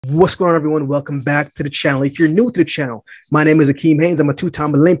What's going on, everyone? Welcome back to the channel. If you're new to the channel, my name is AkeemHaynes. I'm a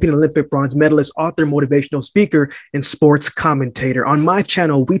two-time Olympic bronze medalist, author, motivational speaker, and sports commentator. On my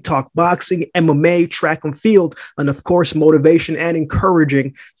channel, we talk boxing, MMA, track and field, and of course, motivation and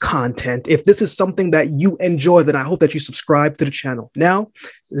encouraging content. If this is something that you enjoy, then I hope that you subscribe to the channel. Now,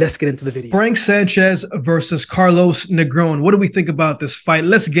 let's get into the video. Frank Sanchez versus Carlos Negron. What do we think about this fight?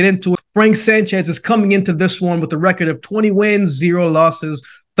 Let's get into it. Frank Sanchez is coming into this one with a record of 20 wins, 0 losses,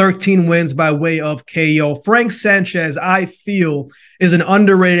 13 wins by way of KO. Frank Sanchez, I feel, is an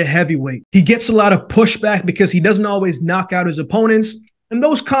underrated heavyweight. He gets a lot of pushback because he doesn't always knock out his opponents, and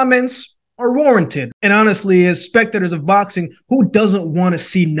those comments are warranted. And honestly, as spectators of boxing, who doesn't want to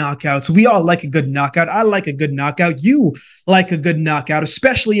see knockouts? We all like a good knockout. I like a good knockout. You like a good knockout,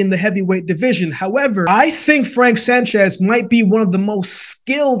 especially in the heavyweight division. However, I think Frank Sanchez might be one of the most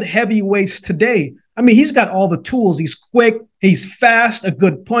skilled heavyweights today. I mean, he's got all the tools. He's quick, he's fast, a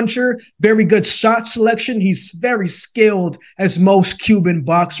good puncher, very good shot selection. He's very skilled, as most Cuban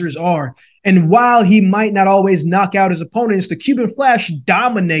boxers are. And while he might not always knock out his opponents, the Cuban Flash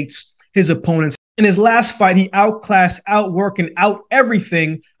dominates his opponents. In his last fight, he outclassed, outworked, and out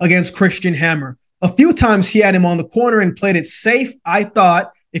everything against Christian Hammer. A few times he had him on the corner and played it safe. I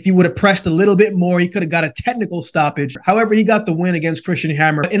thought if he would have pressed a little bit more, he could have got a technical stoppage. However, he got the win against Christian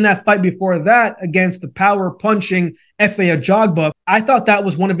Hammer. In that fight before that, against the power-punching Ajagba, I thought that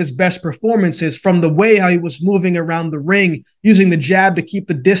was one of his best performances, from the way how he was moving around the ring, using the jab to keep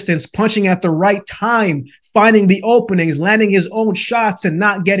the distance, punching at the right time, finding the openings, landing his own shots, and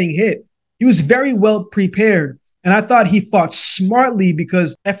not getting hit. He was very well prepared. And I thought he fought smartly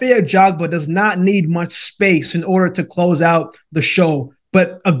because Ajagba does not need much space in order to close out the show.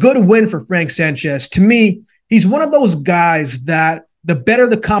 But a good win for Frank Sanchez. To me, he's one of those guys that the better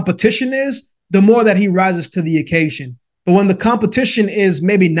the competition is, the more that he rises to the occasion. But when the competition is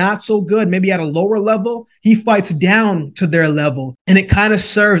maybe not so good, maybe at a lower level, he fights down to their level. And it kind of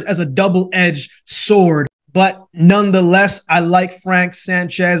serves as a double-edged sword. But nonetheless, I like Frank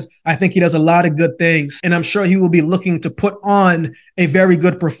Sanchez. I think he does a lot of good things. And I'm sure he will be looking to put on a very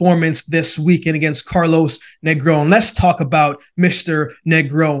good performance this weekend against Carlos Negron. Let's talk about Mr.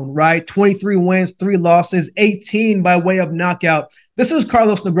 Negron, right? 23 wins, 3 losses, 18 by way of knockout. This is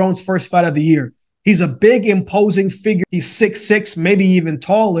Carlos Negron's first fight of the year. He's a big, imposing figure. He's 6'6", maybe even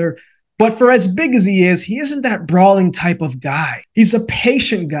taller. But for as big as he isn't that brawling type of guy. He's a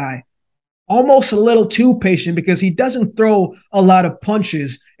patient guy. Almost a little too patient because he doesn't throw a lot of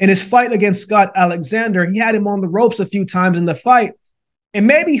punches. In his fight against Scott Alexander, he had him on the ropes a few times in the fight and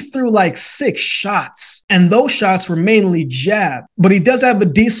maybe threw like 6 shots. And those shots were mainly jab. But he does have a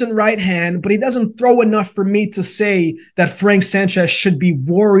decent right hand, but he doesn't throw enough for me to say that Frank Sanchez should be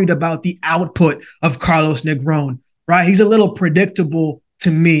worried about the output of Carlos Negron, right? He's a little predictable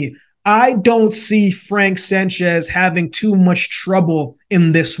to me. I don't see Frank Sanchez having too much trouble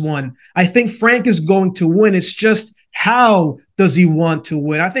in this one. I think Frank is going to win. It's just, how does he want to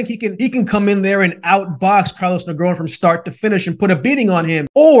win? I think he can come in there and outbox Carlos Negron from start to finish and put a beating on him.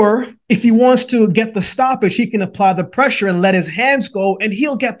 Or if he wants to get the stoppage, he can apply the pressure and let his hands go, and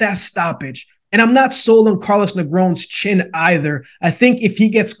he'll get that stoppage. And I'm not sold on Carlos Negron's chin either. I think if he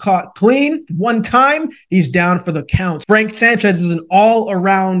gets caught clean one time, he's down for the count. Frank Sanchez is an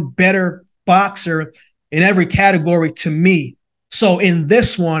all-around better boxer in every category to me. So in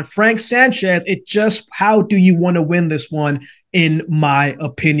this one, Frank Sanchez, it just, how do you want to win this one? In my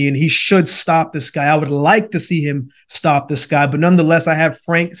opinion, he should stop this guy. I would like to see him stop this guy, but nonetheless, I have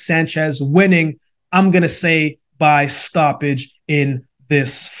Frank Sanchez winning. I'm going to say by stoppage in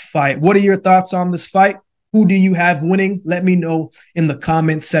this fight. What are your thoughts on this fight? Who do you have winning? Let me know in the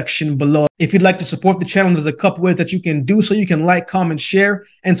comment section below. If you'd like to support the channel, there's a couple ways that you can do so. You can like, comment, share,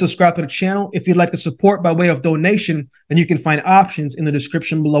 and subscribe to the channel. If you'd like to support by way of donation, then you can find options in the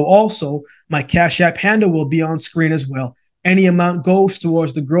description below. Also, my Cash App handle will be on screen as well. Any amount goes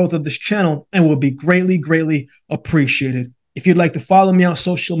towards the growth of this channel and will be greatly, greatly appreciated. If you'd like to follow me on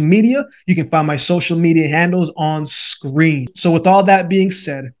social media, you can find my social media handles on screen. So with all that being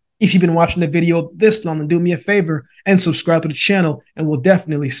said, if you've been watching the video this long, then do me a favor and subscribe to the channel, and we'll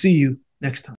definitely see you next time.